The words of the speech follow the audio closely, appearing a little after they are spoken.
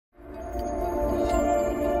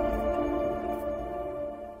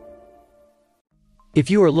If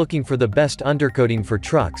you are looking for the best undercoating for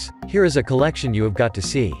trucks, here is a collection you have got to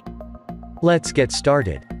see. Let's get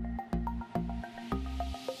started.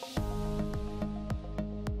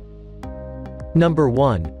 Number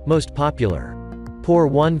 1, most popular. POR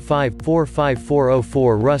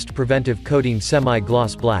 1545404 Rust Preventive Coating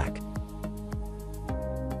Semi-Gloss Black.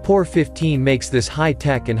 POR 15 makes this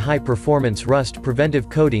high-tech and high-performance rust preventive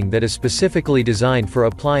coating that is specifically designed for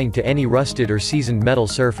applying to any rusted or seasoned metal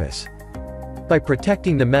surface. By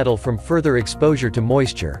protecting the metal from further exposure to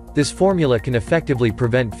moisture, this formula can effectively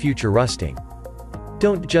prevent future rusting.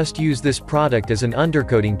 Don't just use this product as an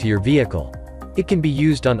undercoating to your vehicle. It can be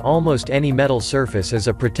used on almost any metal surface as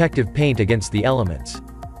a protective paint against the elements.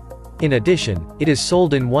 In addition, it is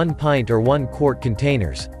sold in 1 pint or 1 quart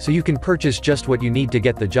containers, so you can purchase just what you need to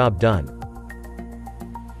get the job done.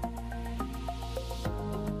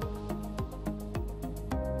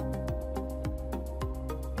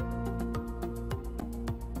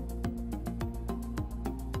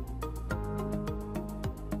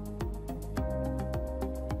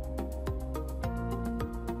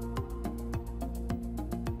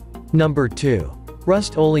 Number 2.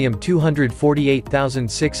 Rust-Oleum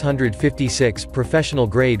 248656 Professional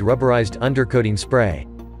Grade Rubberized Undercoating Spray.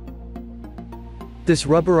 This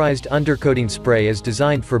rubberized undercoating spray is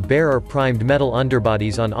designed for bare or primed metal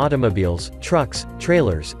underbodies on automobiles, trucks,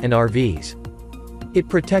 trailers, and RVs. It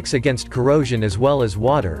protects against corrosion as well as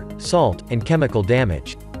water, salt, and chemical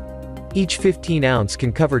damage. Each 15 ounce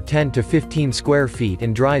can cover 10 to 15 square feet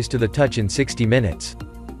and dries to the touch in 60 minutes.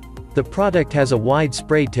 The product has a wide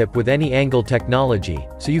spray tip with any angle technology,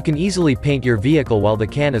 so you can easily paint your vehicle while the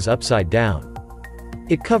can is upside down.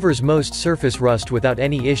 It covers most surface rust without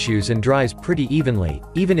any issues and dries pretty evenly,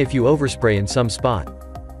 even if you overspray in some spot.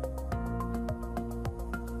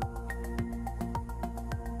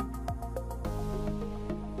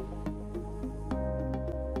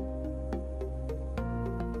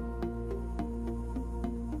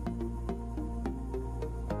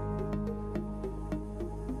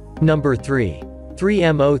 Number 3.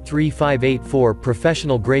 3MO3584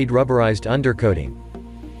 Professional Grade Rubberized Undercoating.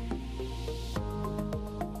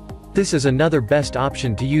 This is another best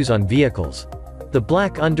option to use on vehicles. The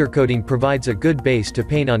black undercoating provides a good base to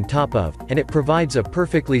paint on top of, and it provides a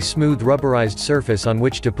perfectly smooth rubberized surface on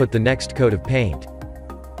which to put the next coat of paint.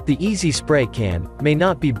 The easy spray can may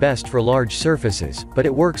not be best for large surfaces, but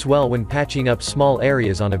it works well when patching up small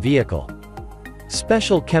areas on a vehicle.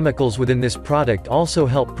 Special chemicals within this product also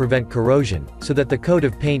help prevent corrosion, so that the coat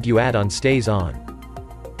of paint you add on stays on.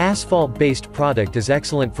 Asphalt-based product is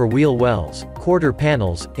excellent for wheel wells, quarter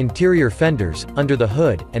panels, interior fenders, under the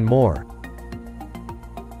hood, and more.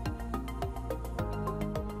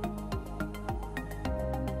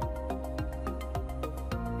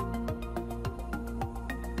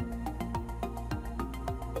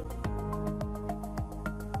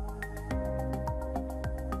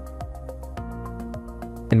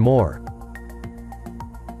 And more.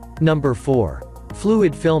 Number 4.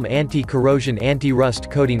 Fluid Film Anti-Corrosion Anti-Rust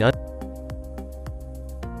Coating.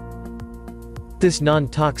 This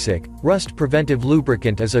non-toxic, rust-preventive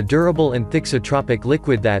lubricant is a durable and thixotropic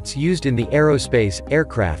liquid that's used in the aerospace,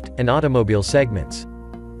 aircraft, and automobile segments.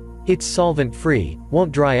 It's solvent-free,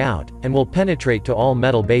 won't dry out, and will penetrate to all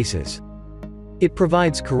metal bases. It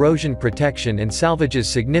provides corrosion protection and salvages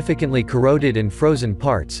significantly corroded and frozen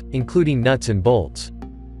parts, including nuts and bolts.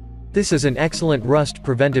 This is an excellent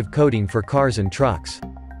rust-preventive coating for cars and trucks.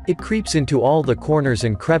 It creeps into all the corners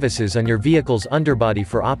and crevices on your vehicle's underbody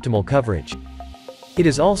for optimal coverage. It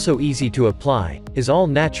is also easy to apply, is all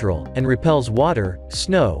natural, and repels water,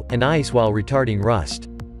 snow, and ice while retarding rust.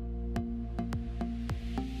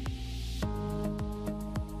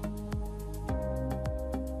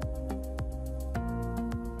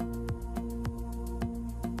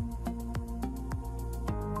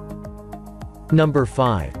 Number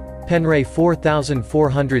 5. Penray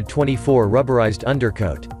 4424 Rubberized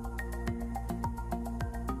Undercoat.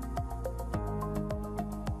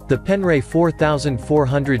 The Penray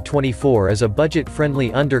 4424 is a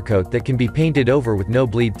budget-friendly undercoat that can be painted over with no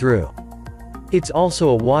bleed-through. It's also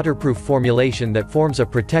a waterproof formulation that forms a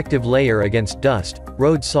protective layer against dust,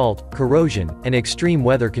 road salt, corrosion, and extreme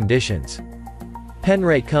weather conditions.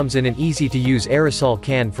 Penray comes in an easy-to-use aerosol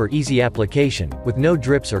can for easy application, with no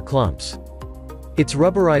drips or clumps. Its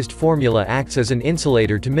rubberized formula acts as an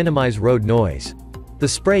insulator to minimize road noise. The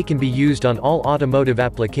spray can be used on all automotive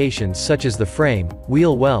applications such as the frame,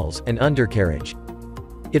 wheel wells, and undercarriage.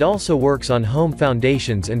 It also works on home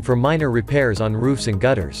foundations and for minor repairs on roofs and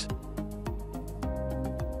gutters.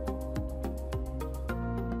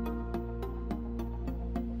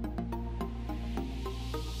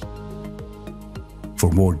 For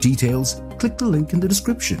more details, click the link in the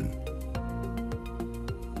description.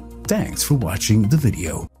 Thanks for watching the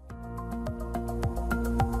video.